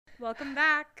Welcome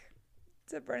back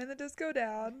to Burning the Disco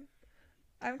Down.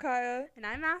 I'm Kaya. and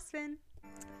I'm Aspen.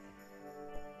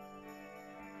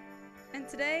 And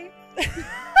today That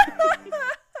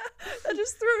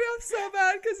just threw me off so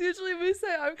bad because usually we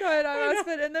say I'm Kaya and I'm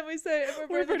Aspen, and then we say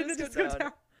we're burning the disco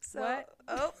down. So, What?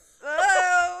 Oh.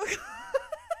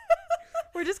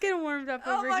 We're just getting warmed up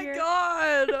over here.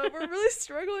 Oh my god, we're really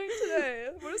struggling today.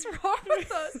 What is wrong with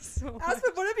us? So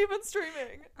Aspen, what have you been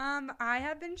streaming? I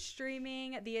have been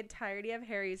streaming the entirety of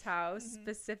Harry's House,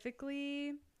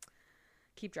 specifically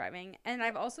Keep Driving, and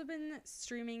I've also been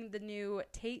streaming the new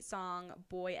Tate song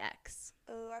Boy X.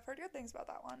 Oh, I've heard good things about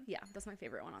that one. Yeah, that's my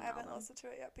favorite one on I the haven't album. listened to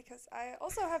it yet because I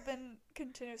also have been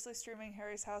continuously streaming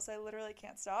Harry's House. I literally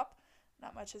can't stop.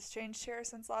 Not much has changed here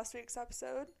since last week's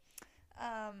episode.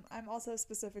 I'm also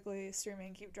specifically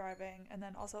streaming Keep Driving and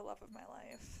then also Love of My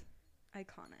Life.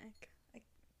 Iconic.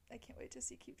 I can't wait to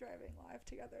see Keep Driving live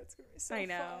together. It's going to be so I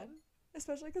know. fun.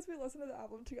 Especially because we listened to the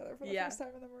album together for the first time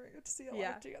and then we're going to get to see it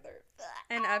live together.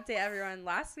 And update everyone,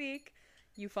 last week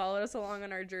you followed us along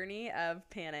on our journey of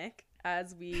panic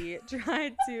as we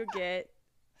tried to get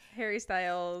Harry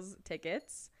Styles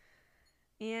tickets.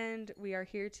 And we are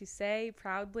here to say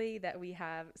proudly that we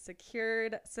have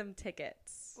secured some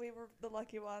tickets. We were the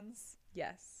lucky ones.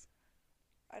 Yes.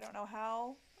 I don't know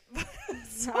how.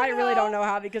 I really don't know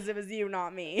how because it was you,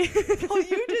 not me. Well,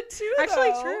 you did too,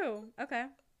 Actually, though. true. Okay.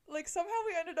 Like, somehow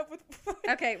we ended up with...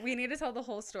 Okay, we need to tell the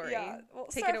whole story. Yeah. Well,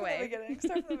 Take start it from away. the beginning.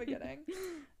 Start from the beginning.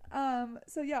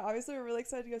 So, yeah, obviously we're really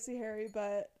excited to go see Harry,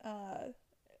 but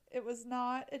it was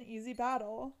not an easy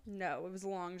battle. No, it was a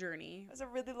long journey. It was a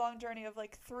really long journey of,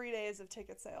 3 days of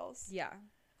ticket sales. Yeah.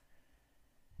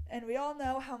 And we all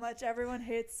know how much everyone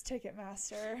hates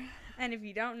Ticketmaster. And if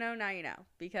you don't know, now you know.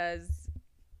 Because...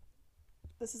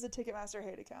 This is a Ticketmaster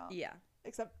hate account. Yeah.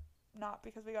 Except not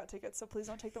because we got tickets, so please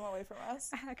don't take them away from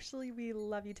us. Actually, we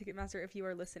love you, Ticketmaster, if you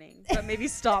are listening. But maybe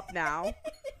stop now.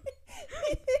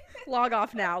 Log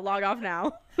off now. Log off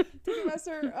now.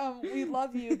 Ticketmaster, we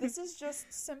love you. This is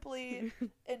just simply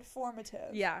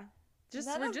informative. Yeah.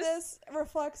 None of this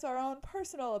reflects our own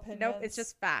personal opinions. Nope, it's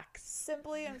just facts.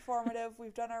 Simply informative.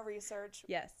 We've done our research.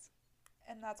 Yes.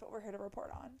 And that's what we're here to report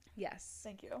on. Yes.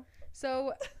 Thank you.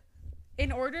 So...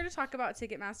 in order to talk about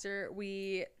Ticketmaster,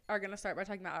 we are going to start by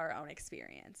talking about our own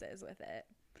experiences with it.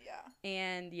 Yeah.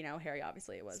 And, Harry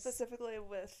obviously was... Specifically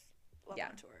with Love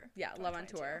on Tour. Yeah, Love on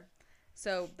Tour.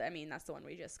 So, that's the one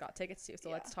we just got tickets to. So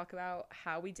let's talk about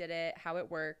how we did it, how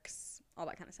it works, all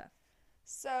that kind of stuff.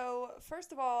 So,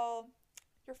 first of all,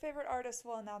 your favorite artist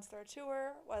will announce their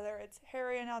tour, whether it's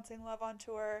Harry announcing Love on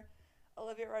Tour,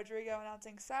 Olivia Rodrigo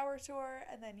announcing Sour Tour,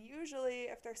 and then usually,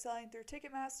 if they're selling through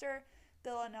Ticketmaster,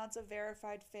 they'll announce a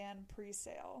verified fan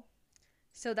pre-sale.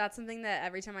 So that's something that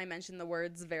every time I mention the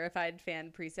words verified fan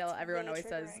pre-sale, everyone really always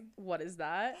says, triggering. what is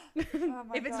that? Oh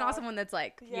my If it's God. not someone that's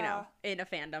Yeah. in a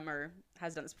fandom or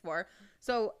has done this before.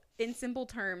 So in simple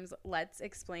terms, let's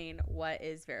explain what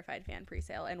is verified fan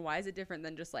pre-sale and why is it different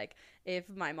than just if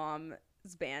my mom's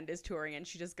band is touring and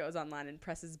she just goes online and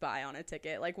presses buy on a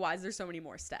ticket. Why is there so many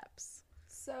more steps?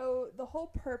 So the whole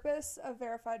purpose of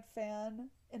verified fan,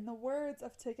 in the words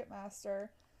of Ticketmaster,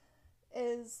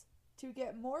 is to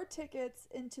get more tickets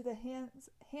into the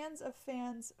hands of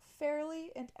fans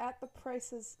fairly and at the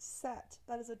prices set.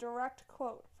 That is a direct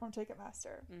quote from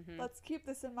Ticketmaster. Mm-hmm. Let's keep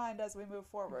this in mind as we move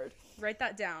forward. Write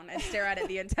that down and stare at it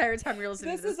the entire time you're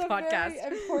listening to this podcast. This is a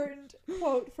very important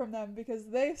quote from them because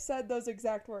they've said those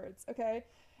exact words, okay?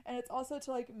 And it's also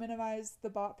to minimize the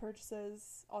bot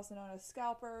purchases, also known as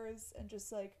scalpers, and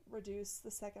just reduce the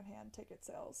secondhand ticket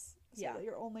sales so that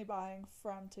you're only buying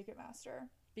from Ticketmaster.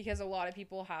 Because a lot of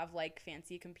people have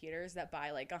fancy computers that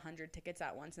buy 100 tickets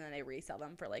at once and then they resell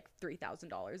them for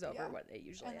 $3,000 over what it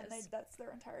usually is. And then that's their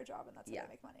entire job and that's how they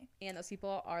make money. And those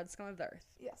people are the scum of the earth.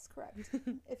 Yes, correct.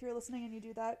 If you're listening and you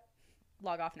do that,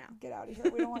 log off now. Get out of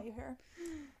here. We don't want you here.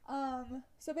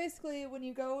 So basically, when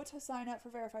you go to sign up for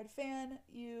Verified Fan,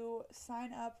 you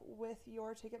sign up with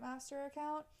your Ticketmaster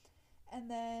account, and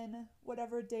then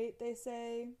whatever date they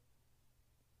say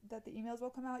that the emails will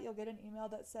come out, you'll get an email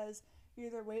that says you're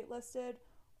either waitlisted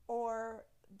or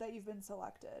that you've been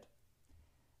selected.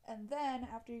 And then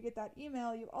after you get that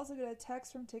email, you also get a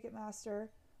text from Ticketmaster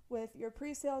with your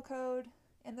pre-sale code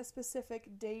and the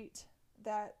specific date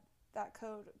that that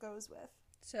code goes with.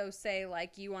 So say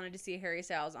you wanted to see Harry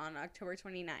Styles on October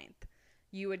 29th.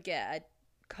 You would get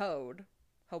a code,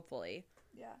 hopefully,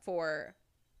 for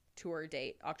tour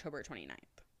date October 29th.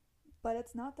 But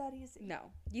it's not that easy.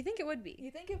 No. You think it would be?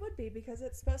 You think it would be because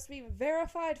it's supposed to be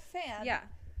verified fan. Yeah.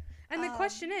 And the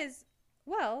question is,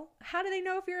 well, how do they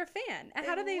know if you're a fan? And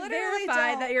how do they literally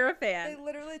verify don't. that you're a fan? They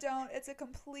literally don't. It's a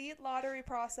complete lottery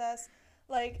process.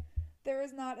 Like, there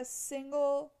is not a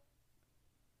single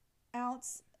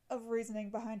ounce of reasoning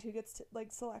behind who gets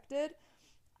like selected.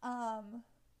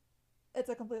 It's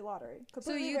a complete lottery.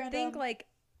 Completely so you random. think like,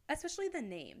 especially the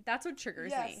name, that's what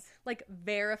triggers me. Yes. Like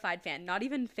verified fan, not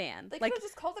even fan. They like could have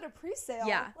just called it a pre-sale.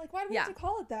 Yeah. Like, why do we Yeah. have to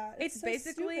call it that? it's so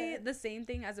basically stupid. the same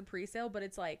thing as a pre-sale, but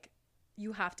it's like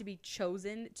you have to be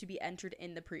chosen to be entered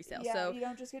in the pre-sale. Yeah, So you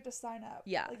don't just get to sign up.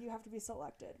 Yeah. Like, you have to be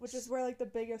selected, which is where like the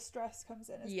biggest stress comes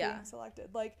in, is Yeah. being selected.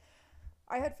 Like,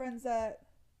 I had friends that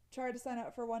tried to sign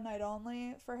up for one night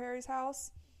only for Harry's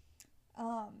house.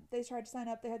 They tried to sign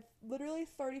up. They had literally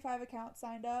 35 accounts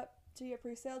signed up to get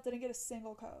pre-sale. Didn't get a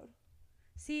single code.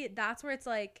 see, that's where it's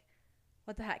like,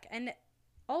 what the heck? And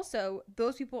also,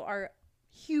 those people are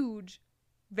huge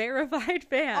verified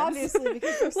fans. Obviously,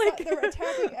 because Like- they're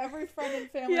attacking every friend and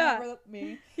family Yeah. member that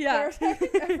me. Yeah. They're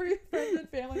attacking every friend and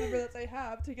family member that they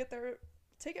have to get their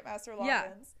Ticketmaster logins. Yeah.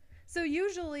 So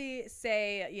usually,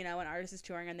 say, you know, an artist is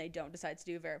touring and they don't decide to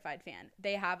do a verified fan,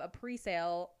 they have a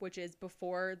pre-sale, which is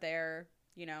before their,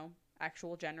 you know,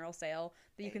 actual general sale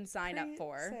that you can sign up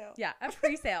for. pre-sale. Yeah, a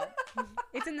pre-sale.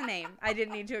 It's in the name. I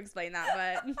didn't need to explain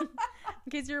that, but in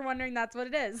case you're wondering, that's what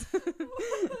it is.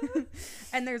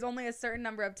 And there's only a certain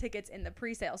number of tickets in the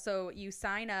pre-sale. So you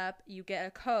sign up, you get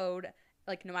a code,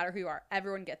 like no matter who you are,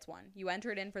 everyone gets one. You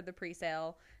enter it in for the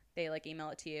pre-sale. They like email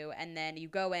it to you, and then you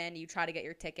go in, you try to get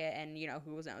your ticket, and you know,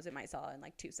 who knows, it might sell in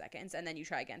like 2 seconds, and then you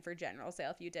try again for general sale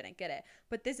if you didn't get it.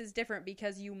 But this is different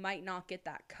because you might not get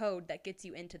that code that gets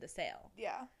you into the sale,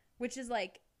 Yeah. which is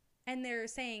like, and they're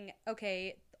saying,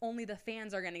 okay, only the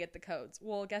fans are going to get the codes.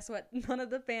 Well, guess what? None of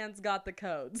the fans got the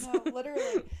codes. No,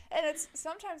 literally. And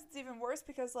sometimes it's even worse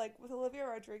because, like, with Olivia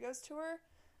Rodrigo's tour,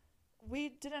 we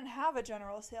didn't have a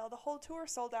general sale. The whole tour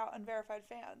sold out on verified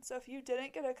fans. So if you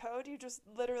didn't get a code, you just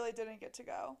literally didn't get to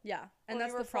go. Yeah, and or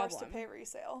that's you were the problem. forced to pay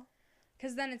resale.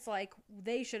 Because then it's like,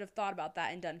 they should have thought about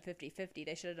that and done 50-50.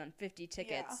 They should have done 50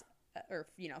 tickets, or,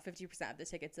 you know, 50% of the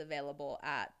tickets available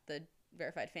at the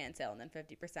verified fan sale and then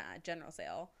 50% at general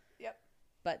sale. Yep.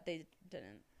 But they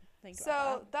didn't think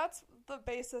about So that's the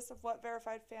basis of what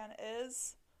verified fan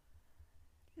is.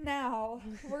 Now,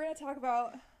 we're going to talk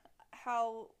about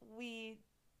how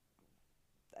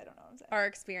I don't know what I'm saying. that. Our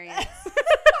experience.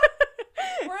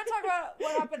 We're going to talk about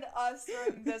what happened to us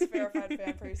during this verified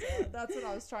fan pre-sale. That's what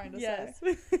I was trying to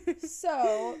say.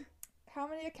 So, how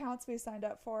many accounts we signed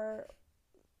up for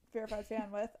verified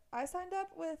fan with? I signed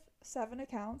up with 7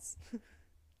 accounts.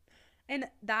 And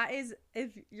that is,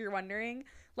 if you're wondering,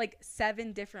 like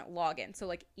 7 different logins. So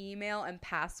like email and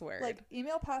password. Like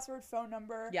email, password, phone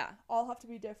number. Yeah. All have to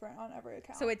be different on every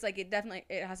account. So it's like it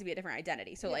has to be a different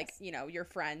identity. So like, Yes. you know, your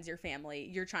friends, your family,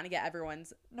 you're trying to get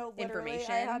everyone's no, literally,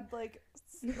 information. I had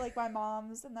like my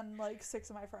mom's and then like 6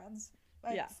 of my friends.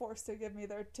 Yeah. Forced to give me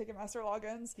their Ticketmaster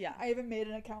logins. Yeah. I even made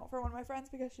an account for one of my friends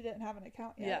because she didn't have an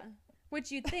account yet. Yeah.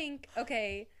 Which you'd think,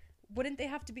 okay, wouldn't they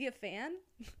have to be a fan?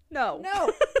 No.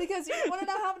 No, because you want to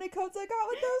know how many codes I got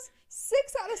with those?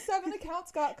 6 out of 7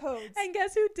 accounts got codes. And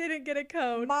guess who didn't get a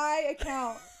code? My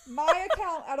account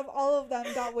out of all of them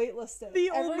got waitlisted. The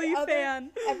only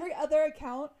fan. Every other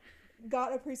account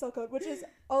got a pre-sale code, which is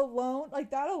alone,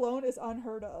 like that alone is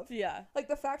unheard of. Yeah. Like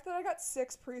the fact that I got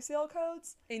 6 pre-sale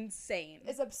codes Insane.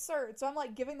 is absurd. So I'm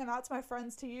like giving them out to my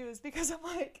friends to use because I'm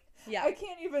like, Yeah. I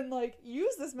can't even like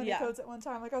use this many Yeah. codes at one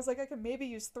time. Like I was like, I can maybe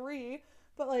use 3,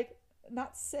 but like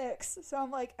not 6. So I'm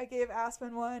like, I gave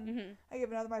Aspen one. Mm-hmm. I gave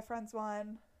another of my friends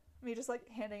one. Me just like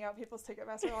handing out people's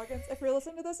Ticketmaster logins. If you're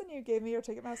listening to this and you gave me your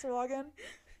Ticketmaster login,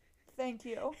 thank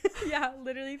you. Yeah,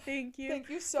 literally, thank you. Thank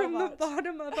you so From much. the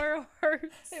bottom of our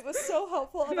hearts. It was so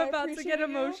helpful. I'm And I about to appreciate get you.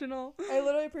 emotional. I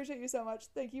literally appreciate you so much.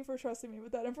 Thank you for trusting me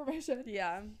with that information.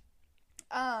 Yeah.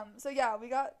 So yeah, we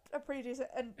got a pretty decent,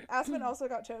 and Aspen also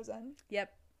got chosen.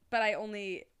 Yep. But I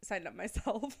only signed up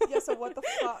myself. Yeah, so what the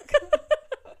fuck?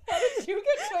 How did you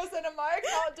get chosen and my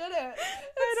account didn't?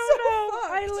 I don't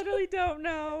know. I literally don't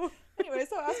know. Anyway,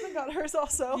 so Aspen got hers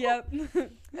also. Yep.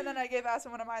 And then I gave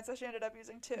Aspen one of mine, so she ended up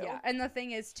using 2. Yeah. And the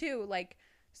thing is, too, like,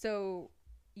 so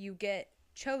you get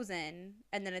chosen,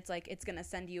 and then it's like it's going to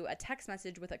send you a text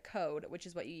message with a code, which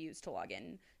is what you use to log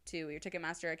in to your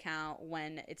Ticketmaster account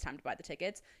when it's time to buy the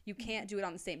tickets. You can't do it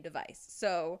on the same device.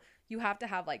 So you have to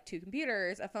have, like, 2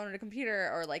 computers, a phone and a computer,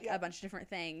 or, like, a bunch of different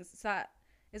things. So that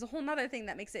is a whole nother thing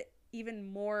that makes it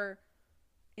even more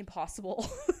impossible.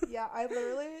 Yeah,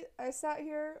 I sat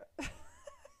here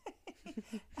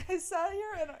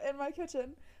in my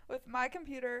kitchen with my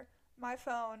computer, my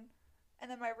phone, and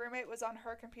then my roommate was on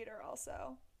her computer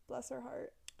also. Bless her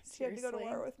heart. She had to go to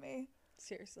Seriously? war with me.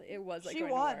 Seriously, it was like she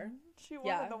going won. to war. She won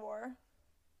Yeah. in the war.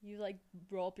 You like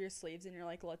roll up your sleeves and you're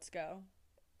like, let's go.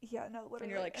 Yeah, no, literally.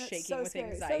 And you're like it's shaking so with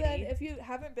scary. anxiety. So then, if you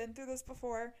haven't been through this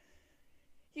before,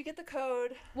 you get the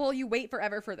code. Well, you wait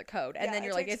forever for the code, and Yeah, then it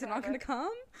you're like, takes is it not forever. going to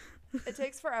come? It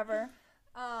takes forever.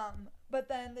 But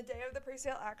then the day of the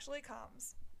pre-sale actually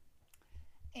comes.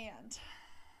 And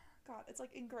God, it's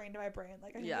like ingrained in my brain.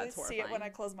 Like I can really see it when I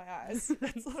close my eyes.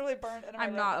 It's literally burned into my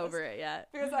I'm not over it yet.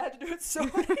 because I had to do it so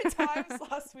many times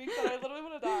last week that I literally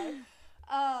want to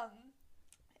die.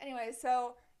 Anyway,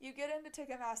 so you get into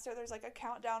Ticketmaster. There's like a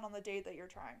countdown on the date that you're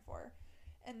trying for,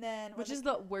 and then which is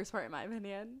the worst part in my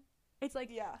opinion. It's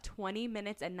like 20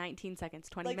 minutes and 19 seconds.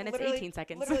 20 like minutes, 18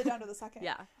 seconds. Literally down to the second.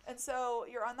 Yeah. And so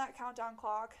you're on that countdown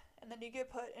clock, and then you get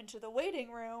put into the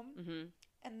waiting room,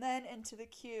 and then into the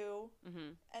queue,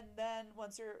 and then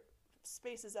once your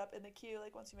space is up in the queue,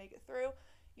 like once you make it through,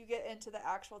 you get into the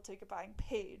actual ticket buying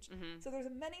page. So there's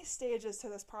many stages to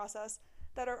this process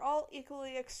that are all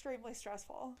equally extremely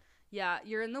stressful. Yeah,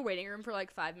 you're in the waiting room for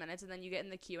like 5 minutes, and then you get in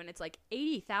the queue, and it's like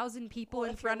 80,000 people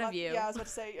in front of you. Yeah, I was about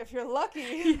to say, if you're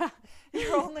lucky,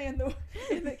 you're only in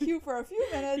the queue for a few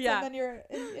minutes, and then you're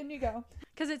in you go.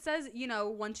 Because it says, you know,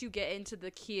 once you get into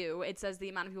the queue, it says the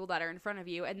amount of people that are in front of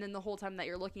you, and then the whole time that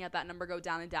you're looking at that number go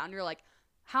down and down, you're like,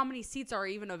 how many seats are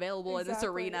even available in this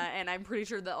arena? And I'm pretty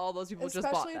sure that all those people just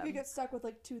bought them. Especially if you get stuck with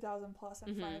like 2,000 plus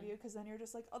in front of you, because then you're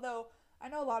just like, although I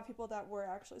know a lot of people that were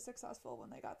actually successful when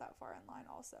they got that far in line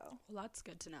also. Well, that's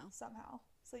good to know. Somehow.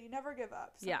 So you never give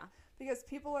up. So, yeah. Because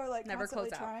people are like never constantly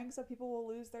trying, so people will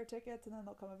lose their tickets and then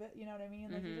they'll come of it. You know what I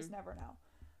mean? Like you just never know.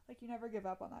 Like you never give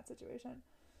up on that situation.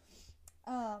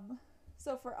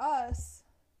 So for us,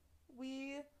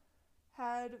 we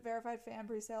had verified fan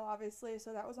presale obviously,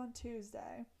 so that was on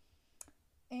Tuesday.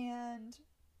 And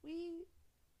we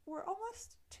were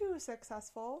almost too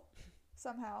successful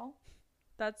somehow.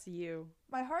 That's you.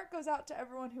 My heart goes out to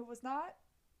everyone who was not.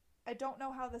 I don't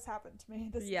know how this happened to me.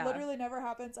 This literally never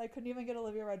happens. I couldn't even get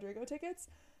Olivia Rodrigo tickets.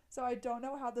 So I don't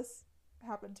know how this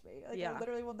happened to me. Like I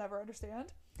literally will never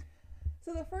understand.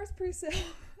 So the first pre-sale.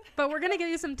 But we're going to give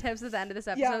you some tips at the end of this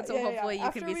episode, so hopefully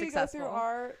you can be successful. After we go through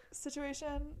our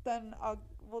situation, then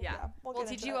we'll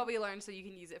teach you what we learned so you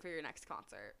can use it for your next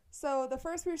concert. So the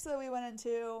first pre-sale we went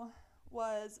into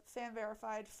was fan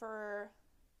verified for,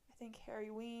 I think,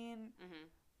 Harry Ween.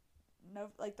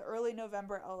 Like the early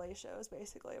November LA shows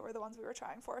basically were the ones we were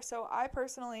trying for. So I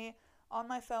personally on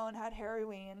my phone had Harry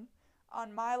Ween.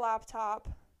 On my laptop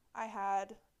I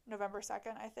had November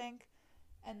 2nd, I think.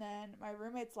 And then my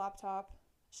roommate's laptop,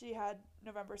 she had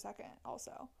November 2nd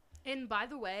also. And by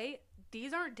the way,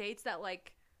 these aren't dates that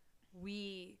like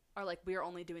we are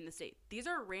only doing this date. These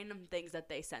are random things that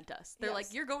they sent us. They're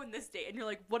like, you're going this date, and you're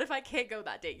like, what if I can't go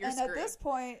that date? You're screwed. And at this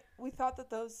point we thought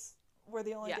that those were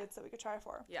the only dates that we could try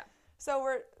for. Yeah.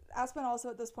 So Aspen also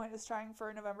at this point is trying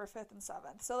for November 5th and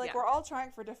 7th. So we're all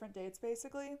trying for different dates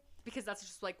basically. Because that's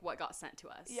just like what got sent to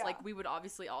us. Yeah. Like we would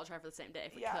obviously all try for the same day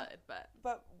if we could,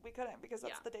 but we couldn't because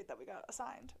that's the date that we got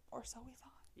assigned, or so we thought.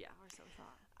 Yeah, or so we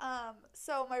thought.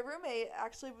 So my roommate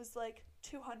actually was like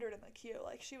 200 in the queue.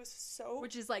 Like she was so,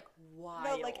 which is like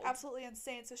wild. No, like absolutely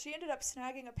insane. So she ended up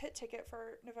snagging a pit ticket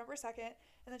for November 2nd,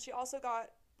 and then she also got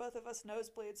both of us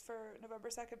nosebleeds for November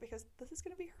 2nd because this is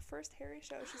going to be her first Harry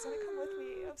show. She's going to come with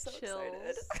me. I'm so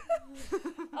excited.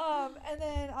 And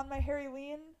then on my Harry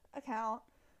Ween account,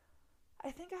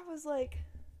 I think I was like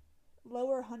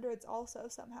lower hundreds also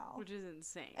somehow. Which is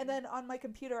insane. And then on my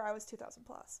computer, I was 2,000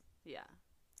 plus. Yeah.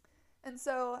 And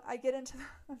so I get into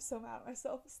I'm so mad at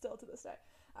myself still to this day.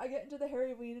 I get into the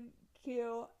Harry Ween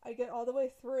queue. I get all the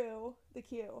way through the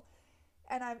queue.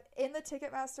 And I'm in the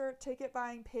Ticketmaster ticket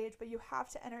buying page, but you have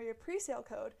to enter your presale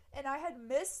code. And I had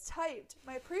mistyped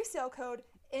my presale code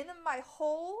in my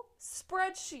whole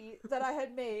spreadsheet that I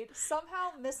had made.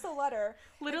 Somehow missed the letter.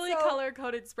 Literally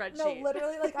color-coded spreadsheet. No,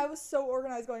 literally, like I was so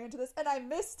organized going into this, and I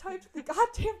mistyped the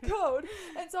goddamn code.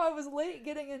 And so I was late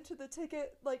getting into the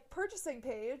ticket, like, purchasing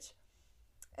page.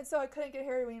 And so I couldn't get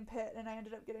Harry Ween Pit, and I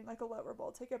ended up getting, like, a lower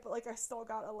bowl ticket, but, like, I still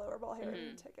got a lower bowl Harry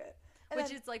Ween ticket. And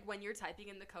which is like when you're typing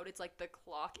in the code, it's like the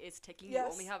clock is ticking. You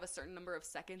only have a certain number of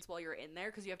seconds while you're in there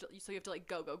because you have to like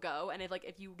go, and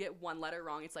if you get one letter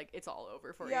wrong, it's like it's all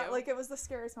over for you. Yeah, like it was the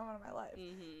scariest moment of my life.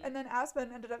 And then Aspen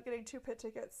ended up getting 2 pit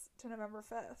tickets to November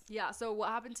 5th. Yeah. So what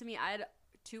happened to me? I had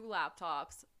 2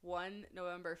 laptops, one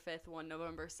November 5th, one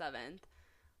November 7th.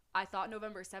 I thought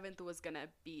November 7th was going to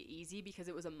be easy because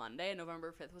it was a Monday and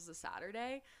November 5th was a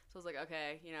Saturday. So I was like,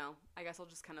 okay, I guess I'll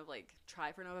just kind of like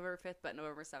try for November 5th, but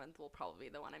November 7th will probably be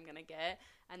the one I'm going to get.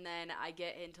 And then I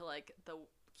get into like the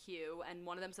queue and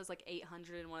one of them says like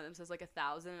 800 and one of them says like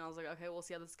 1,000. And I was like, okay, we'll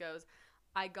see how this goes.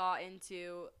 I got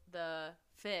into the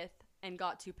 5th and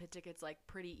got 2 pit tickets like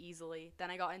pretty easily.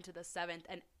 Then I got into the 7th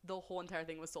and the whole entire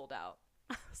thing was sold out.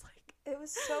 I was like, it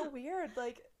was so weird.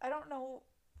 Like, I don't know.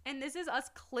 And this is us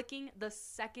clicking the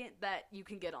second that you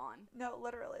can get on. No,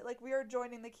 literally. Like, we are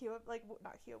joining the queue, like,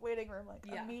 not queue, waiting room, like,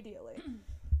 Yeah. immediately.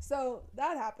 So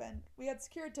that happened. We had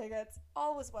secured tickets.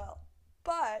 All was well.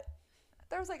 But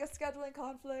there was, like, a scheduling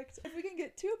conflict. If we can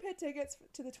get 2 pit tickets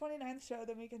to the 29th show,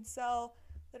 then we can sell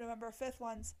the November 5th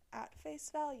ones at face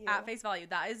value. At face value.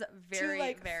 That is very, to,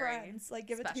 like, very friends. Like,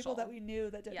 give it to people special. that we knew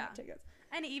that didn't have tickets.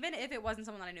 And even if it wasn't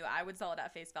someone that I knew, I would sell it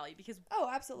at face value because oh,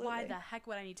 absolutely. why the heck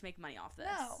would I need to make money off this?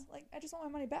 No, like, I just want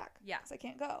my money back. Yeah. Because I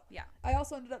can't go. Yeah. I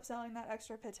also ended up selling that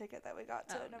extra pit ticket that we got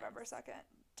to November nice. 2nd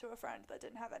to a friend that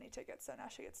didn't have any tickets, so now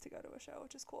she gets to go to a show,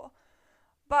 which is cool.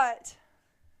 But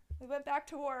we went back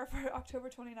to war for October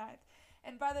 29th.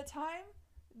 And by the time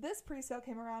this pre-sale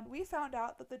came around, we found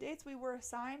out that the dates we were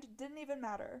assigned didn't even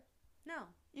matter. No.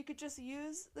 You could just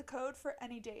use the code for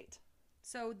any date.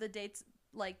 So the dates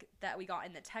like that we got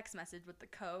in the text message with the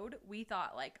code, we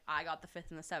thought like I got the 5th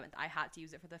and the 7th. I had to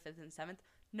use it for the 5th and 7th.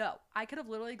 No, I could have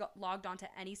literally logged on to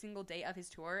any single day of his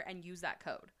tour and used that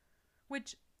code.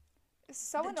 Which is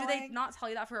so annoying. Do they not tell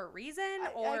you that for a reason?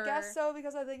 I guess so,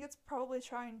 because I think it's probably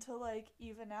trying to like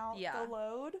even out the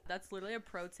load. That's literally a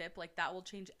pro tip. Like that will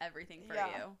change everything for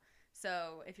you.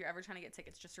 So if you're ever trying to get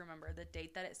tickets, just remember the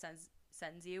date that it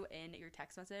sends you in your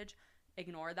text message.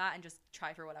 Ignore that and just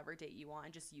try for whatever date you want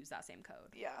and just use that same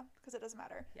code. Yeah, because it doesn't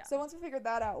matter. Yeah. So once we figured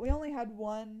that out, we only had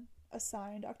one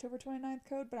assigned October 29th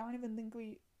code, but I don't even think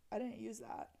I didn't use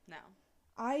that. No.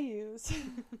 I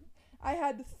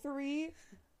had 3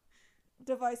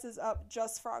 devices up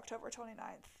just for October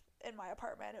 29th in my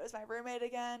apartment. It was my roommate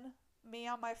again, me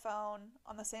on my phone,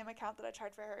 on the same account that I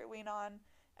tried for Harry Ween on,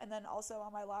 and then also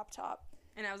on my laptop.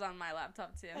 And I was on my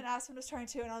laptop too. And Aspen was trying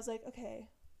to, and I was like, okay,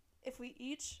 if we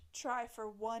each try for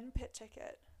 1 pit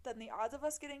ticket, then the odds of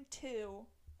us getting 2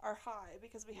 are high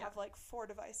because we have like 4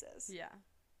 devices. Yeah.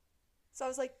 So I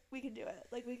was like, we can do it.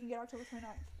 Like, we can get October 29th.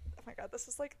 Oh my god, this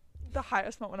is like the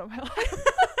highest moment of my life.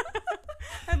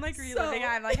 I'm like reliving it.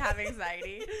 I'm like having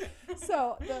anxiety.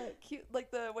 So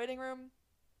the waiting room,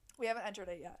 we haven't entered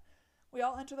it yet. We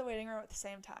all enter the waiting room at the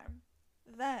same time.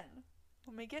 Then,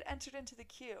 when we get entered into the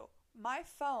queue, my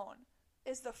phone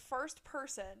is the first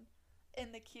person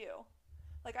in the queue.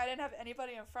 Like, I didn't have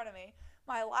anybody in front of me.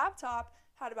 My laptop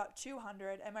had about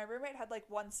 200 and my roommate had like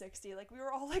 160. Like, we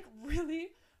were all like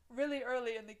really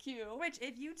early in the queue. Which,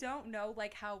 if you don't know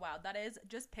like how wild that is,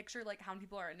 just picture like how many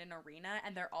people are in an arena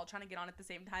and they're all trying to get on at the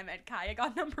same time, and Kaya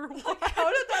got number 1. Like, how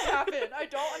did that happen? I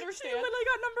don't understand. She literally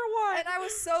got number 1. And I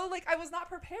was so like, I was not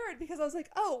prepared because I was like,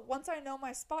 oh, once I know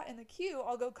my spot in the queue,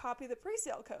 I'll go copy the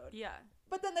pre-sale code. Yeah.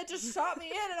 But then they just shot me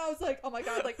in, and I was like, oh my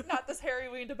god, like, not this Harry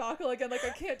Ween debacle again. Like, I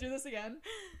can't do this again.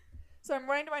 So I'm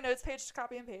running to my notes page to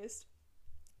copy and paste.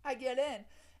 I get in,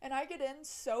 and I get in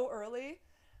so early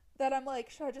that I'm like,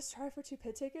 should I just try for 2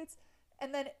 pit tickets?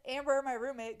 And then Amber, my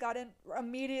roommate, got in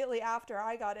immediately after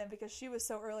I got in because she was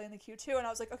so early in the queue too. And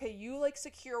I was like, okay, you like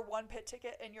secure 1 pit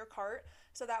ticket in your cart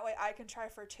so that way I can try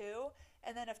for 2.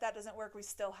 And then if that doesn't work, we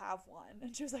still have 1.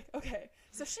 And she was like, okay.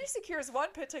 So she secures 1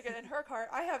 pit ticket in her cart.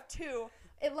 I have 2.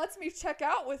 It lets me check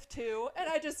out with 2, and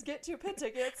I just get 2 pit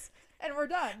tickets, and we're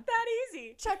done. That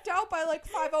easy. Checked out by like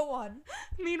 5:01.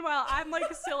 Meanwhile, I'm like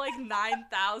still like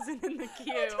 9,000 in the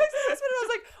queue. I was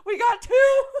like, we got 2.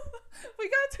 We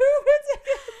got 2 pit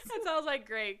tickets. And so I was like,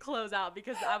 great, close out,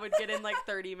 because I would get in like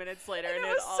 30 minutes later and it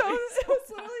it'd all be it was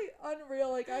literally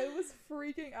unreal. Like, I was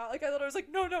freaking out. Like, I literally was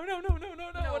like, no,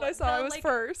 when I saw I was like,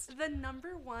 first. The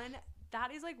number 1,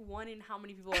 that is like 1 in how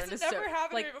many people are in a It's never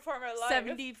happened like to me before in my life.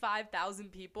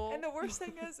 75,000 people. And the worst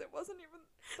thing is, it wasn't even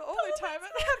the only time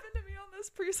it happened to me on this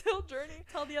pre-sale journey.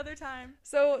 Tell the other time.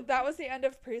 So that was the end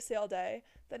of pre-sale day.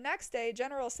 The next day,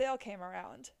 general sale came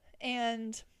around,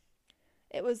 and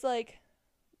it was like,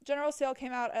 general sale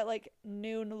came out at like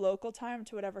noon local time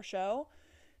to whatever show.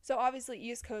 So obviously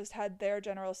East Coast had their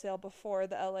general sale before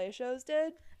the LA shows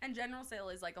did. And general sale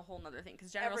is like a whole nother thing,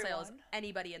 because general sale is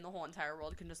anybody in the whole entire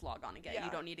world can just log on and get.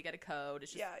 You don't need to get a code.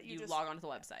 It's just you just log onto the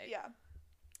website. Yeah.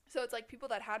 So it's like people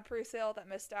that had pre-sale that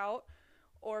missed out,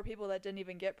 or people that didn't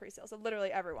even get pre-sale. So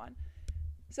literally everyone.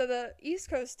 So the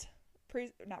East Coast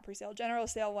general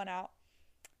sale went out,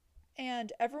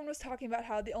 and everyone was talking about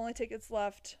how the only tickets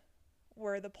left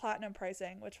were the platinum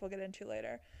pricing, which we'll get into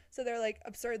later. So they're like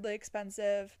absurdly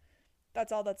expensive.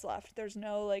 That's all that's left. There's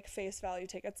no like face value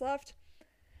tickets left.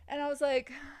 And I was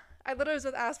like, I literally was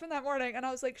with Aspen that morning, and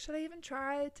I was like, should I even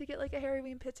try to get like a Harry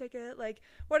Ween pit ticket? Like,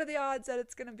 what are the odds that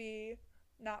it's gonna be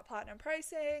not platinum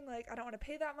pricing. Like, I don't want to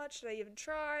pay that much. Should I even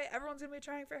try? Everyone's going to be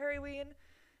trying for Halloween. And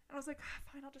I was like,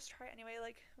 fine, I'll just try it anyway.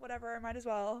 Like, whatever, I might as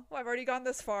well. Well, I've already gone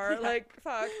this far. Like,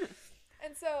 fuck.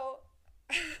 And so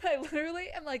I literally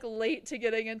am, like, late to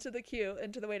getting into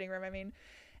the waiting room, I mean.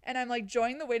 And I'm, like,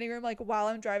 joining the waiting room, like, while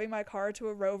I'm driving my car to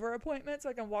a Rover appointment so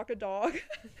I can walk a dog.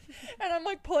 And I'm,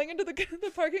 like, pulling into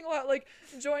the parking lot, like,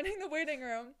 joining the waiting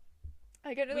room.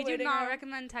 I get into the waiting room. We do not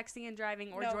recommend texting and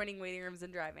driving or joining waiting rooms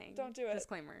and driving. Don't do it.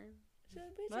 Disclaimer. Should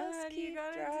we just keep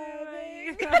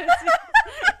driving?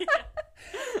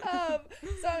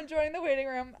 So I'm joining the waiting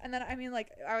room, and then, I mean,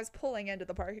 like, I was pulling into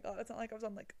the parking lot. It's not like I was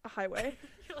on, like, a highway.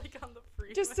 You're, like, on the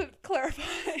freeway. Just to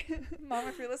clarify, Mom,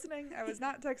 if you're listening, I was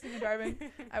not texting and driving.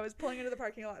 I was pulling into the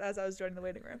parking lot as I was joining the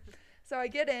waiting room. So I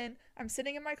get in. I'm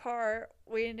sitting in my car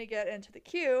waiting to get into the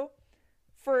queue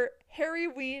for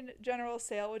Halloween General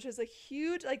Sale, which is a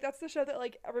huge, like, that's the show that,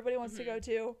 like, everybody wants to go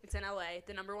to. It's in LA,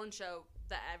 the number one show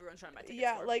that everyone's trying to buy tickets for.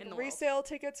 Yeah, like, resale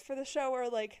tickets for the show are,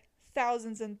 like,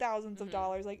 thousands and thousands of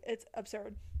dollars. Like, it's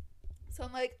absurd. So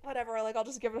I'm like, whatever, like, I'll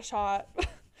just give it a shot.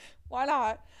 Why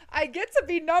not? I get to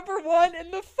be number one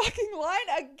in the fucking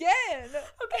line again.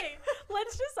 Okay,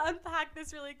 let's just unpack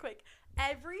this really quick.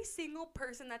 Every single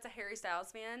person that's a Harry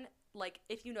Styles fan, like,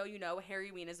 if you know,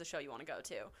 Halloween is the show you want to go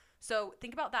to. So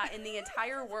think about that in the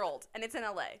entire world, and it's in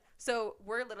LA. So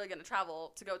we're literally going to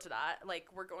travel to go to that. Like,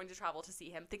 we're going to travel to see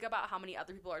him. Think about how many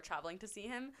other people are traveling to see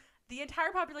him. The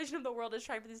entire population of the world is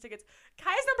trying for these tickets.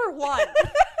 Kai's number one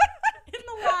in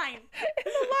the line.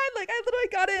 Like, I literally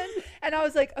got in, and I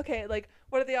was like, okay, like,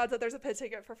 what are the odds that there's a pit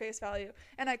ticket for face value?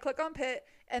 And I click on pit,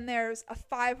 and there's a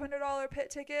 $500 pit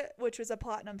ticket, which was a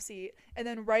platinum seat, and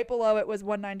then right below it was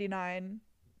 $199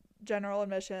 general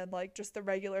admission, like, just the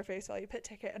regular face value pit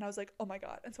ticket. And I was like, oh my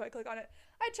god. And so I click on it.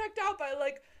 I checked out by,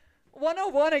 like,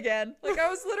 101 again. Like, I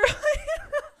was literally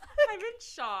I'm in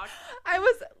shock. I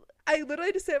literally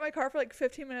had to sit in my car for like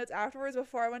 15 minutes afterwards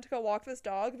before I went to go walk this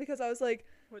dog, because I was like,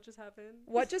 what just happened?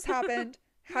 What just happened?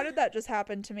 How did that just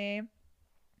happen to me?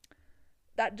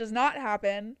 That does not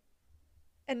happen.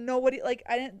 And nobody, like,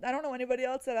 I don't know anybody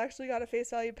else that actually got a face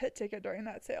value pit ticket during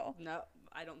that sale. No,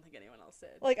 I don't think anyone else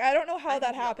did. Like, I don't know how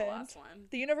that happened. The last one.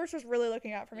 The universe was really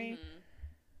looking out for me.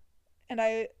 And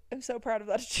I am so proud of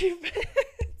that achievement.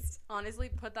 Honestly,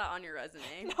 put that on your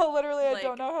resume. No, literally, like, I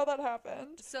don't know how that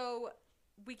happened. So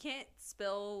we can't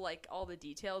spill, like, all the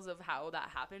details of how that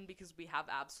happened because we have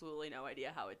absolutely no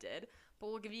idea how it did.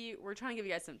 But we're trying to give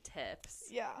you guys some tips.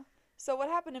 Yeah. So what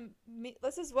happened to me,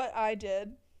 this is what I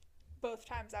did both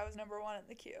times I was number one in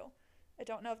the queue. I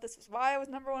don't know if this was why I was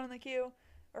number one in the queue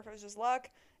or if it was just luck.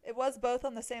 It was both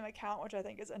on the same account, which I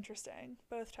think is interesting.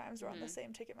 Both times were on the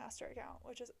same Ticketmaster account,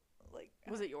 which is, like...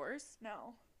 Was it yours?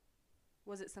 No.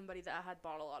 Was it somebody that had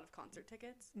bought a lot of concert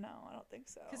tickets? No, I don't think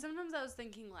so. Because sometimes I was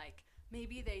thinking, like,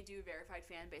 maybe they do verified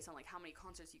fan based on, like, how many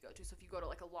concerts you go to. So if you go to,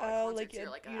 like, a lot of concerts,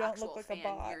 you're, like, an actual fan.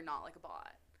 You're not, like, a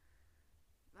bot.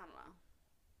 I don't know.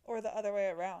 Or the other way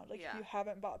around. Like, if you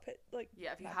haven't bought if you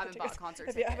haven't bought concert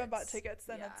tickets. If you haven't bought tickets,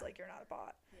 then it's like you're not a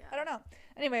bot. Yeah. I don't know.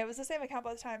 Anyway, it was the same account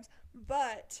both times.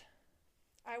 But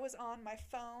I was on my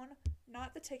phone,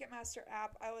 not the Ticketmaster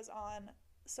app. I was on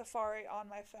Safari on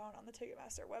my phone on the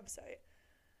Ticketmaster website.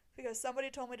 Because somebody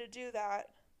told me to do that.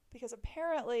 Because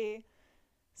apparently,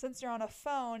 since you're on a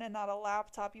phone and not a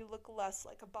laptop, you look less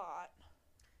like a bot.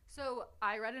 So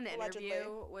I read an Allegedly.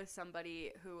 interview with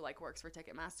somebody who, like, works for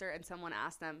Ticketmaster, and someone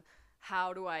asked them,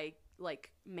 how do I, like,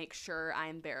 make sure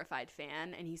I'm verified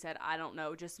fan? And he said, I don't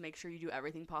know, just make sure you do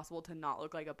everything possible to not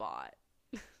look like a bot.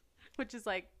 Which is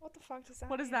like, what the fuck does that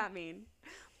what mean? does that mean?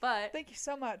 But thank you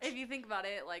so much. If you think about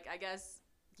it, like, I guess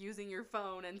using your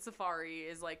phone and Safari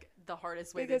is, like, the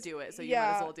hardest way to do it, so you might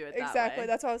as well do it that way. Exactly.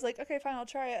 That's why I was like, okay, fine, I'll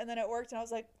try it. And then it worked, and I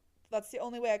was like, that's the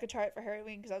only way I could try it for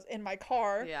Halloween because I was in my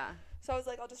car. Yeah. So I was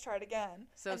like, I'll just try it again.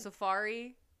 So and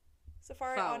Safari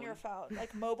phone. On your phone.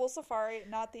 Like, mobile Safari,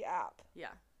 not the app. Yeah.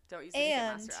 Don't use the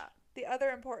Ticketmaster app. The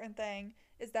other important thing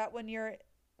is that when you're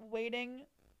waiting,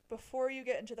 before you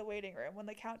get into the waiting room, when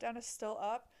the countdown is still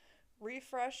up,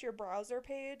 refresh your browser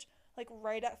page, like,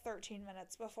 right at 13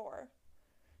 minutes before.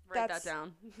 Write that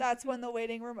down. That's when the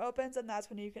waiting room opens, and that's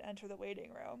when you can enter the waiting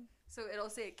room. So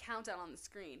it'll say a countdown on the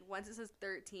screen. Once it says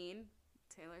 13,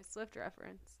 Taylor Swift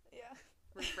reference. Yeah.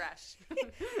 Refresh.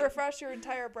 Refresh your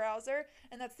entire browser,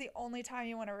 and that's the only time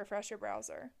you want to refresh your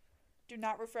browser. Do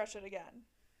not refresh it again.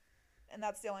 And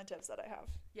that's the only tips that I have.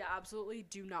 Yeah, absolutely.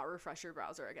 Do not refresh your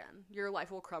browser again. Your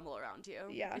life will crumble around you.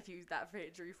 Yeah. If you that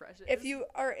page refreshes. If you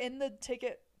are in the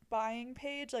ticket buying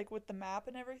page, like with the map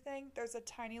and everything, there's a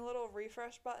tiny little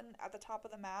refresh button at the top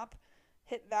of the map.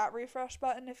 hit that refresh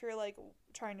button if you're like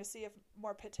trying to see if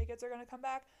more pit tickets are going to come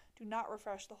back. Do not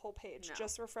refresh the whole page. No.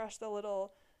 Just refresh the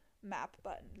little map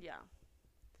button. Yeah.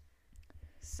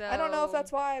 So I don't know if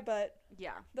that's why, but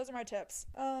yeah, those are my tips.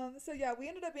 So yeah, we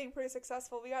ended up being pretty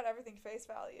successful. We got everything face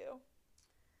value,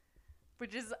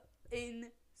 which is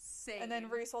insane. and then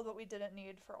resold what we didn't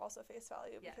need for also face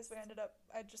value because Yes.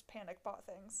 I just panic bought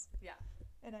things. Yeah.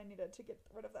 And I needed to get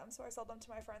rid of them, so I sold them to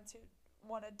my friends who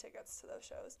wanted tickets to those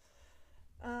shows.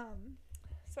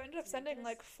 So I ended up sending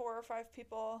like 4 or 5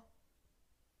 people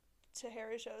to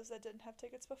Harry shows that didn't have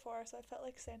tickets before, so I felt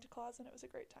like Santa Claus, and it was a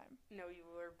great time. No, you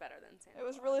were better than Santa It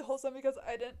was Claus. really wholesome because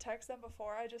I didn't text them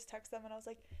before. I just texted them, and I was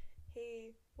like,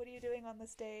 hey, what are you doing on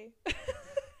this day?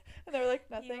 And they were like,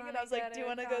 nothing. And I was like, do you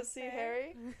want to go see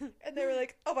Harry? And they were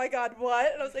like, oh my god,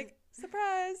 what? And I was like,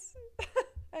 surprise.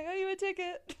 I got you a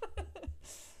ticket.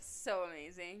 So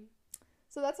amazing.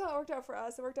 So that's how it worked out for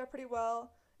us. It worked out pretty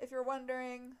well. If you're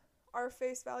wondering, our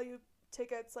face value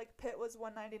tickets, like pit was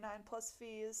 $199 plus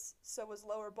fees, so was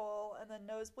lower bowl, and then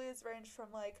nosebleeds ranged from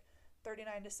like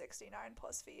 $39 to $69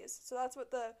 plus fees. So that's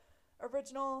what the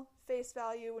original face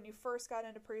value when you first got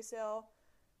into pre-sale,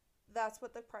 that's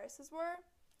what the prices were.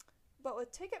 But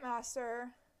with Ticketmaster,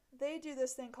 they do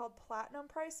this thing called platinum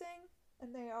pricing,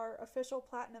 and they are official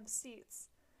platinum seats.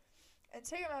 And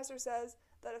Ticketmaster says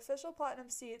that official platinum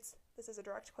seats, this is a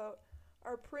direct quote,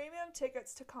 are premium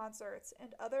tickets to concerts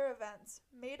and other events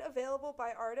made available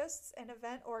by artists and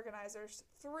event organizers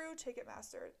through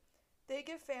Ticketmaster. They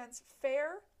give fans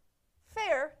fair,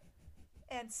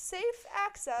 and safe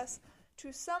access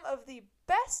to some of the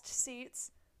best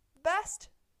seats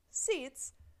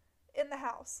in the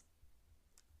house.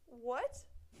 What?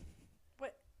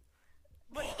 What?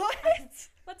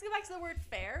 Let's go back to the word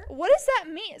fair. What does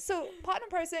that mean? So, platinum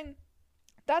pricing,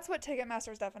 that's what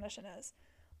Ticketmaster's definition is.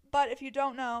 But if you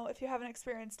don't know, if you haven't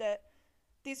experienced it,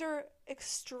 these are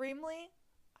extremely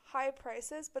high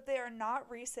prices, but they are not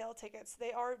resale tickets.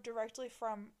 They are directly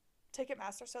from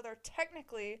Ticketmaster, so they're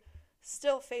technically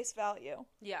still face value.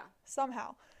 Yeah.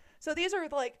 Somehow. So these are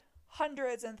like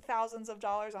hundreds and thousands of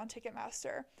dollars on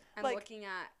Ticketmaster. I'm looking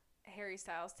at Harry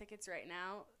Styles tickets right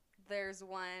now. There's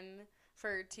one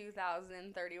for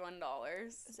 $2,031.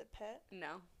 Is it Pitt?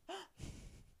 No.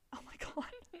 Oh my god.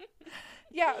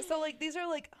 Yeah, so like these are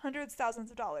like hundreds,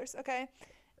 thousands of dollars, okay?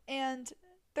 And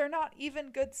they're not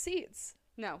even good seats.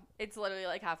 No, it's literally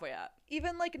like halfway up.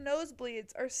 Even like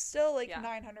nosebleeds are still like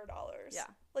 $900. Yeah.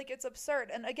 Like it's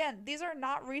absurd. And again, these are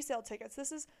not resale tickets.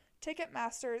 This is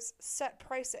Ticketmaster's set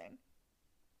pricing.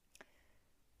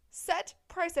 Set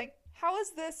pricing. How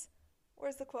is this,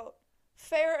 where's the quote?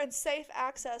 Fair and safe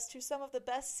access to some of the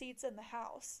best seats in the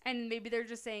house. And maybe they're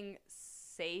just saying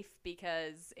safe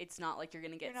because it's not like you're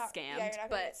gonna get scammed. Yeah, you're not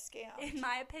gonna get scammed. In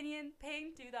my opinion,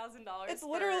 paying $2,000 it's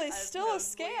literally still a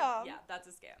scam. Yeah, that's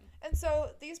a scam. And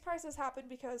so these prices happen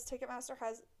because Ticketmaster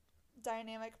has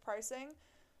dynamic pricing.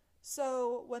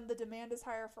 So when the demand is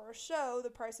higher for a show, the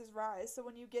prices rise. So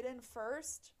when you get in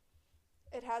first,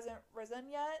 it hasn't risen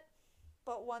yet.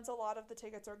 But once a lot of the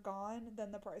tickets are gone,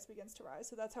 then the price begins to rise.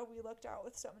 So that's how we looked out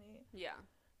with so many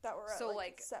that were at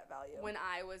like set value. When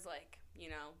I was like,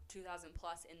 2,000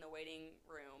 plus in the waiting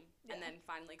room and then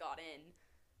finally got in,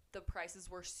 the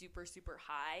prices were super, super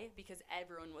high because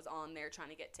everyone was on there trying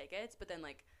to get tickets. But then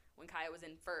like when Kaya was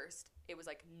in first, it was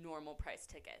like normal price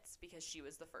tickets because she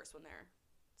was the first one there.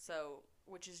 So,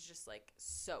 which is just like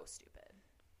so stupid.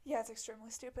 Yeah, it's extremely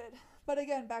stupid. But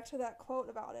again, back to that quote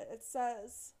about it. It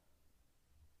says,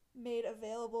 made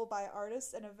available by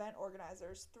artists and event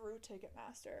organizers through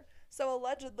Ticketmaster. So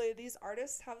allegedly, these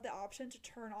artists have the option to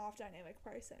turn off dynamic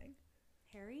pricing.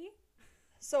 Harry?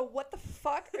 So what the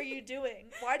fuck are you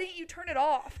doing? Why didn't you turn it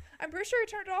off? I'm pretty sure you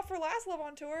turned it off for Last Love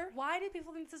on Tour. Why do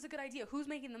people think this is a good idea? Who's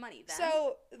making the money then?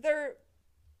 So their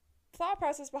thought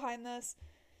process behind this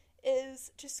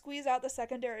is to squeeze out the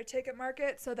secondary ticket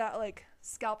market so that like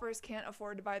scalpers can't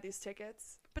afford to buy these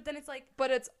tickets. But then it's like,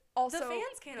 but it's also the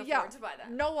fans can't afford to buy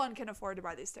them. No one can afford to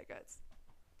buy these tickets.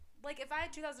 Like if I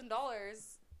had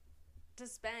 $2,000 to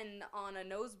spend on a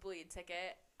nosebleed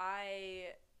ticket, I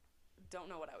don't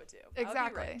know what I would do.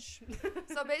 Exactly. I would be rich.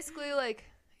 So basically, like,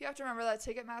 you have to remember that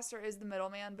Ticketmaster is the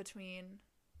middleman between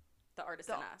the artist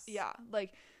and us. Yeah,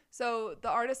 like, so the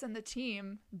artist and the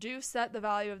team do set the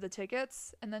value of the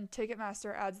tickets, and then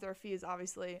Ticketmaster adds their fees,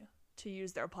 obviously, to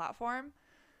use their platform.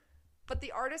 But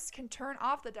the artists can turn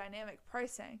off the dynamic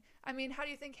pricing. I mean, how do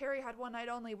you think Harry had one night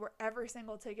only where every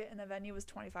single ticket in the venue was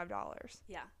 $25?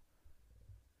 Yeah.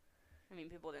 I mean,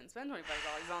 people didn't spend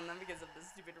 $25 on them because of the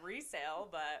stupid resale,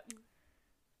 but...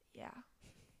 Yeah.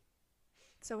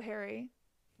 So, Harry,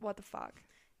 what the fuck?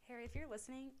 Harry, if you're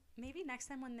listening, maybe next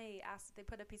time when they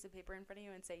put a piece of paper in front of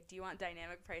you and say, do you want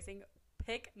dynamic pricing?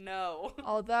 Pick no.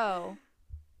 Although,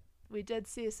 we did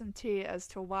see some tea as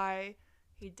to why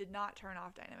he did not turn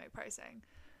off dynamic pricing.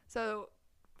 So,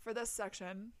 for this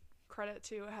section, credit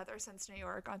to Heather Since New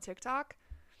York on TikTok.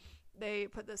 They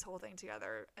put this whole thing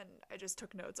together, and I just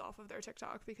took notes off of their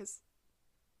TikTok because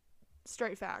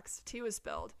straight facts. Tea was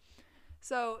spilled.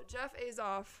 So, Jeff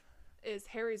Azoff is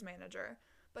Harry's manager,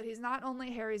 but he's not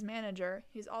only Harry's manager,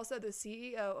 he's also the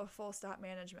CEO of Full Stop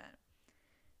Management.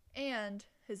 And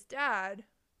his dad,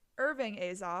 Irving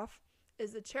Azoff,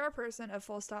 is the chairperson of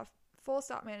Full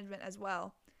Stop Management as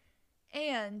well,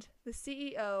 and the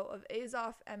CEO of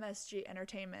Azoff MSG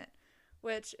Entertainment,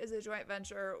 which is a joint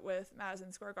venture with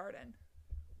Madison Square Garden,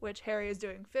 which Harry is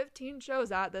doing 15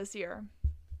 shows at this year.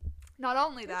 Not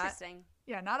only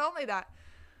that,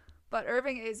 but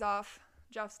Irving Azoff,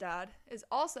 Jeff's dad, is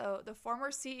also the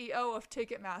former CEO of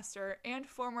Ticketmaster and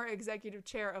former executive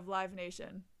chair of Live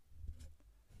Nation.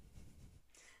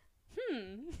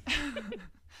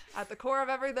 At the core of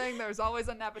everything, there's always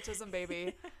a nepotism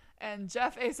baby. And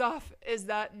Jeff Azoff is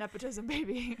that nepotism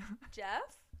baby.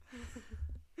 Jeff?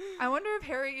 I wonder if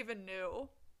Harry even knew.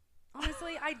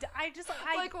 Honestly, I just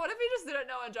like, what if he just didn't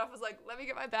know and Jeff was like, let me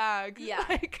get my bag? Yeah.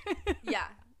 Like, yeah.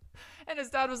 And his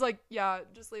dad was like, yeah,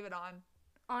 just leave it on.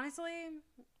 Honestly,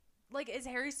 like, is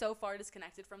Harry so far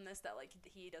disconnected from this that, like,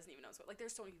 he doesn't even know? Like,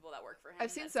 there's so many people that work for him.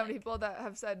 I've seen so many people that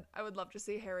have said, I would love to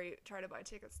see Harry try to buy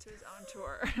tickets to his own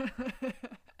tour.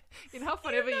 You know how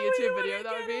funny of a YouTube video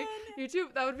that would be?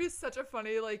 That would be such a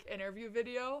funny, like, interview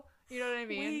video. You know what I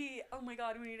mean? Oh my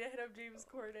god, we need to hit up James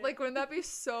Corden. Like, wouldn't that be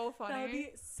so funny? That would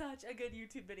be such a good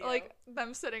YouTube video. Like,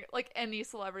 them sitting, like, any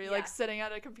celebrity, like, sitting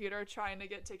at a computer trying to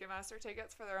get Ticketmaster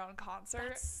tickets for their own concert.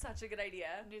 That's such a good idea.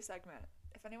 New segment.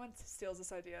 If anyone steals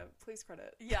this idea, please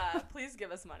credit. Yeah, please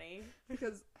give us money.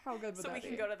 Because how good would that be? So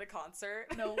we can go to the concert.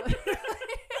 No, literally.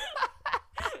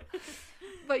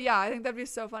 But yeah, I think that'd be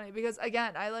so funny because,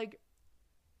 again, I, like,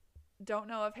 don't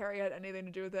know if Harry had anything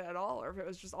to do with it at all or if it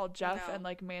was just all Jeff and,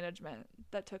 like, management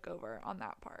that took over on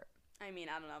that part. I mean,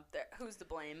 I don't know. Who's to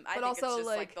blame? But I think also, it's just,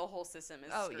 like, the whole system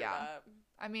is screwed up.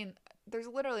 I mean, there's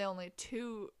literally only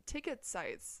 2 ticket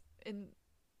sites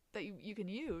that you can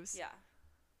use. Yeah.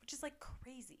 Which is, like,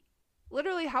 crazy.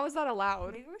 Literally, how is that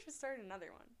allowed? Maybe we should start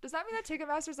another one. Does that mean that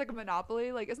Ticketmaster's like a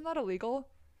monopoly? Like, isn't that illegal?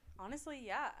 Honestly,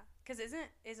 yeah. Because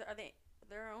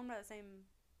they're owned by the same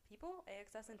people?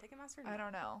 AXS and Ticketmaster? No. I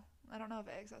don't know. I don't know if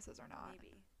AXS is or not.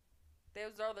 Maybe.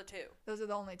 Those are the 2. Those are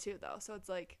the only 2, though. So it's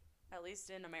like... At least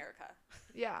in America.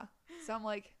 Yeah. So I'm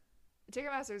like,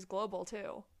 Ticketmaster's global,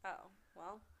 too. Oh,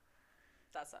 well,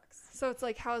 that sucks. So it's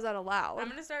like, how is that allowed? I'm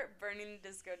going to start burning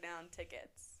Disco Down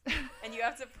tickets. And you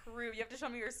have to show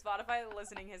me your Spotify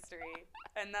listening history.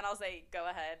 And then I'll say, go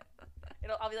ahead.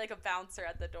 I'll be like a bouncer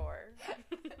at the door.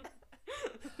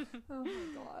 Oh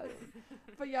my god.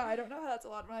 But yeah, I don't know how that's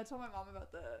allowed. When I told my mom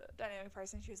about the dynamic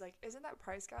pricing, she was like, isn't that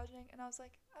price gouging? And I was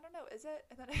like, I don't know, is it?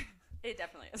 And then it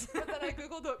definitely is. But then I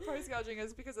googled what price gouging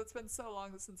is because it's been so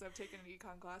long since I've taken an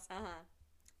econ class.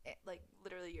 Like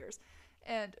literally years.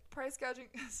 And price gouging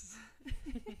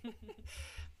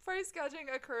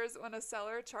occurs when a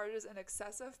seller charges an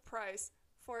excessive price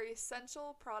for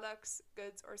essential products,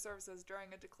 goods, or services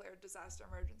during a declared disaster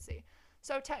emergency.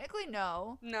 So technically,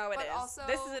 no. No, it is. Also,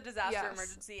 this is a disaster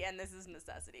emergency, and this is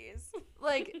necessities.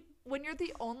 Like, when you're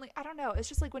the only... I don't know. It's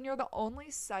just like when you're the only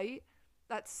site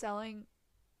that's selling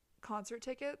concert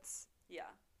tickets. Yeah.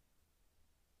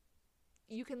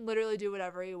 You can literally do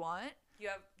whatever you want. You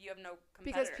have no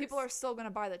competitors. Because people are still going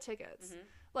to buy the tickets. Mm-hmm.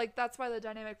 Like, that's why the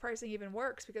dynamic pricing even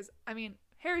works. Because, I mean,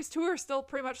 Harry's tour is still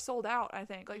pretty much sold out, I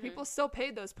think. Like, people still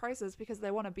paid those prices because they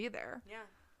want to be there. Yeah.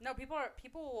 No, people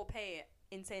will pay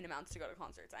insane amounts to go to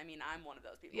concerts. I mean, I'm one of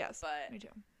those people. Yes, but me too.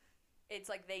 It's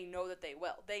like they know that they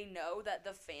will. They know that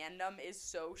the fandom is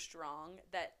so strong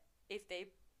that if they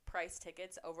price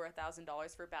tickets over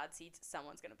 $1,000 for bad seats,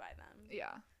 someone's going to buy them.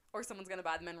 Yeah. Or someone's going to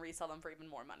buy them and resell them for even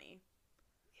more money.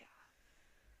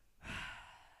 Yeah.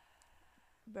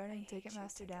 Burning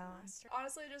Ticketmaster down.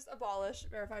 Honestly, just abolish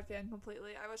Verified Fan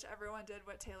completely. I wish everyone did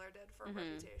what Taylor did for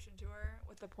Reputation Tour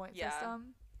with the point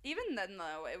system. Even then,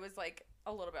 though, it was, like,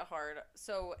 a little bit hard.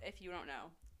 So, if you don't know,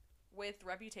 with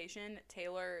Reputation,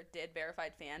 Taylor did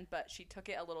Verified Fan, but she took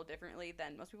it a little differently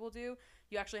than most people do.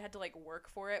 You actually had to, like, work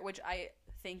for it, which I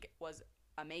think was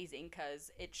amazing because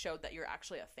it showed that you're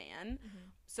actually a fan. Mm-hmm.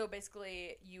 So,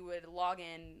 basically, you would log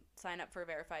in, sign up for a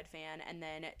Verified Fan, and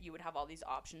then you would have all these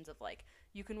options of, like,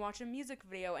 you can watch a music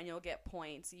video and you'll get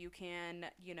points. You can,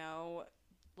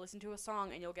 listen to a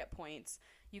song and you'll get points.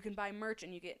 You can buy merch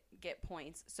and you get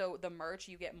points. So the merch,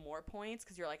 you get more points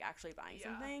because you're like actually buying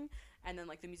something. And then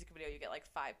like the music video, you get like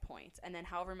 5 points. And then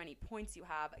however many points you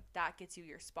have, that gets you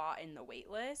your spot in the wait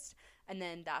list. And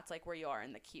then that's like where you are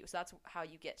in the queue. So that's how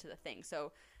you get to the thing.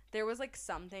 So there was like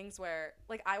some things where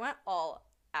like I went all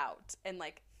out and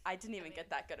like I didn't even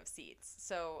get that good of seats.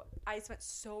 So I spent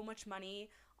so much money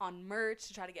on merch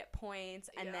to try to get points.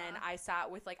 And then I sat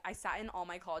in all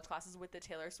my college classes with the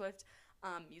Taylor Swift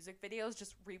music videos,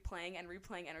 just replaying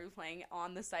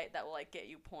on the site that will like get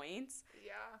you points.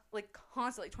 Yeah. Like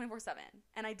constantly 24/7.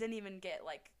 And I didn't even get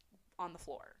like on the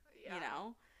floor, you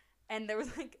know? And there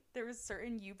was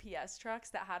certain UPS trucks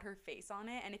that had her face on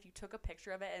it, and if you took a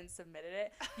picture of it and submitted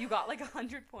it, you got like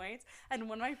 100 points. And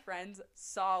one of my friends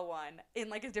saw one in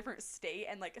like a different state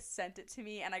and like sent it to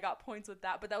me, and I got points with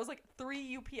that. But that was like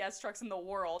 3 UPS trucks in the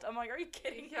world. I'm like, are you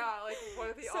kidding me? Yeah, like what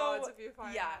are the odds of you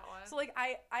finding that one? So like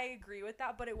I agree with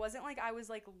that, but it wasn't like I was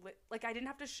like like I didn't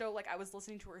have to show like I was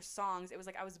listening to her songs. It was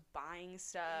like I was buying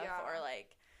stuff or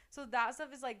like. So that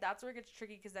stuff is, like, that's where it gets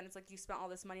tricky because then it's, like, you spent all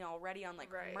this money already on, like,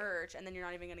 merch, and then you're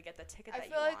not even going to get the ticket that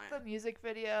you want. I feel like the music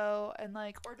video and,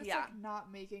 like, or just, like,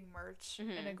 not making merch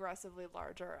an aggressively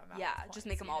larger amount of points, just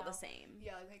make them all the same.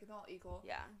 Yeah, like, make them all equal.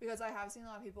 Yeah. Because I have seen a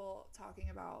lot of people talking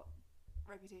about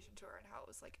Reputation Tour and how it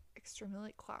was, like, extremely,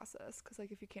 like, classist. Because,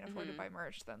 like, if you can't afford to buy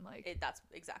merch, then, like... That's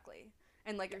exactly...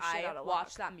 And, like, I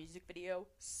watched that music video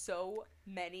so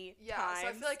many times. So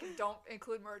I feel like don't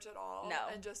include merch at all. No.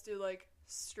 And just do, like...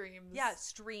 streams. Yeah,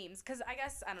 streams. Because I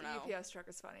guess, I don't know. The UPS truck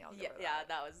is funny. I'll give her that. Yeah,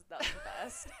 that was the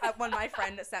best. When my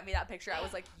friend sent me that picture, I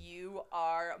was like, you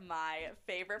are my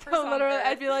favorite person. Literally,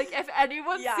 I'd be like, if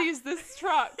anyone sees this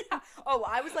truck. Oh,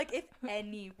 I was like, if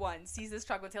anyone sees this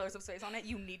truck with Taylor Swift's face on it,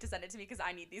 you need to send it to me because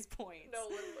I need these points. No,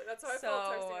 literally. That's how I felt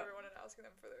texting everyone and asking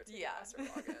them for their Ticketmaster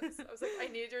logins. I was like, I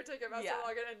need your Ticketmaster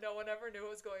login, and no one ever knew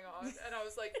what was going on. And I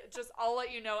was like, I'll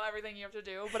let you know everything you have to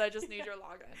do, but I just need your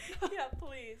login. Yeah,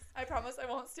 please. I promise I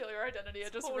won't steal your identity. I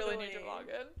just really need your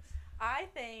login. I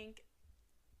think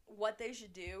what they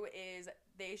should do is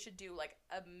they should do like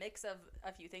a mix of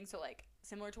a few things. So like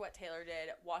similar to what Taylor did,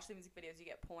 watch the music videos, you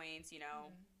get points, you know.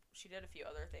 She did a few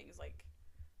other things like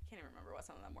I can't even remember what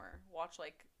some of them were. Watch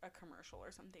like a commercial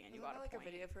or something and you got a point. A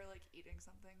video of her like eating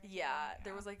something. Yeah,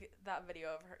 there was like that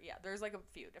video of her. Yeah, there's like a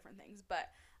few different things, but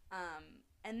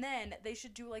and then they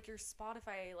should do like your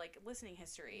Spotify like listening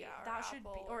history. That should be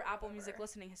or Apple Music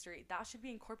listening history. That should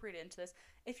be incorporated into this.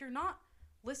 If you're not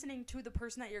listening to the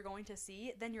person that you're going to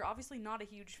see, then you're obviously not a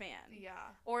huge fan. Yeah.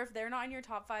 Or if they're not in your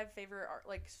top 5 favorite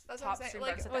like top stream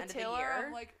artists at the end of the year.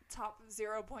 I'm like top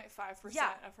 0.5%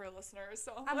 of her listeners.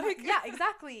 So I'm like, yeah,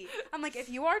 exactly. I'm like, if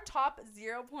you are top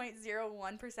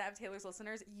 0.01% of Taylor's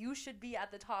listeners, you should be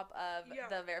at the top of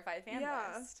the verified fan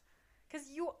list. Because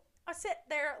you sit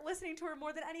there listening to her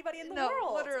more than anybody in the world.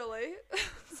 No, literally.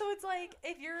 So it's like,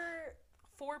 if you're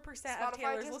 4% of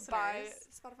Taylor's listeners.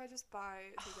 Spotify just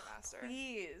buy Ticketmaster.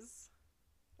 Please.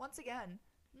 Once again,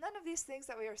 none of these things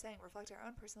that we are saying reflect our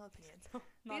own personal opinions.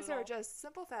 These are just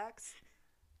simple facts.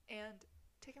 And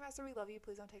Ticketmaster, we love you.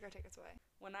 Please don't take our tickets away.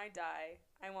 When I die,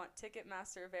 I want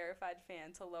Ticketmaster verified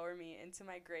fan to lower me into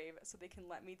my grave so they can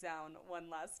let me down one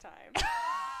last time.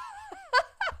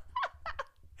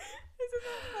 Isn't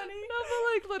that funny? No, but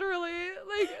like literally,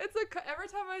 like it's like every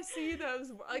time I see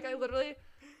those, like I literally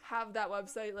have that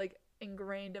website like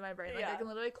ingrained in my brain. Like I can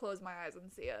literally close my eyes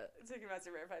and see it.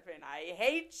 Ticketmaster verified fan. I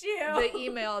hate you. The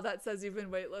email that says you've been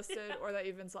waitlisted or that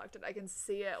you've been selected, I can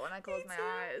see it when I close my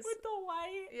eyes. With the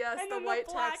white. Yes, and the then white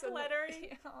the black text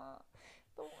lettering.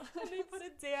 And they put a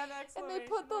damn exclamation and they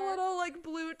put the little like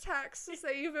blue text to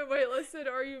say you've been waitlisted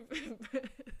or you've been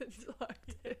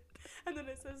selected. And then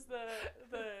it says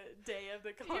the day of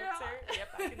the concert. Yep,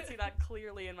 I can see that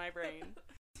clearly in my brain.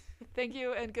 Thank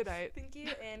you and good night. Thank you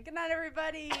and good night,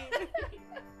 everybody.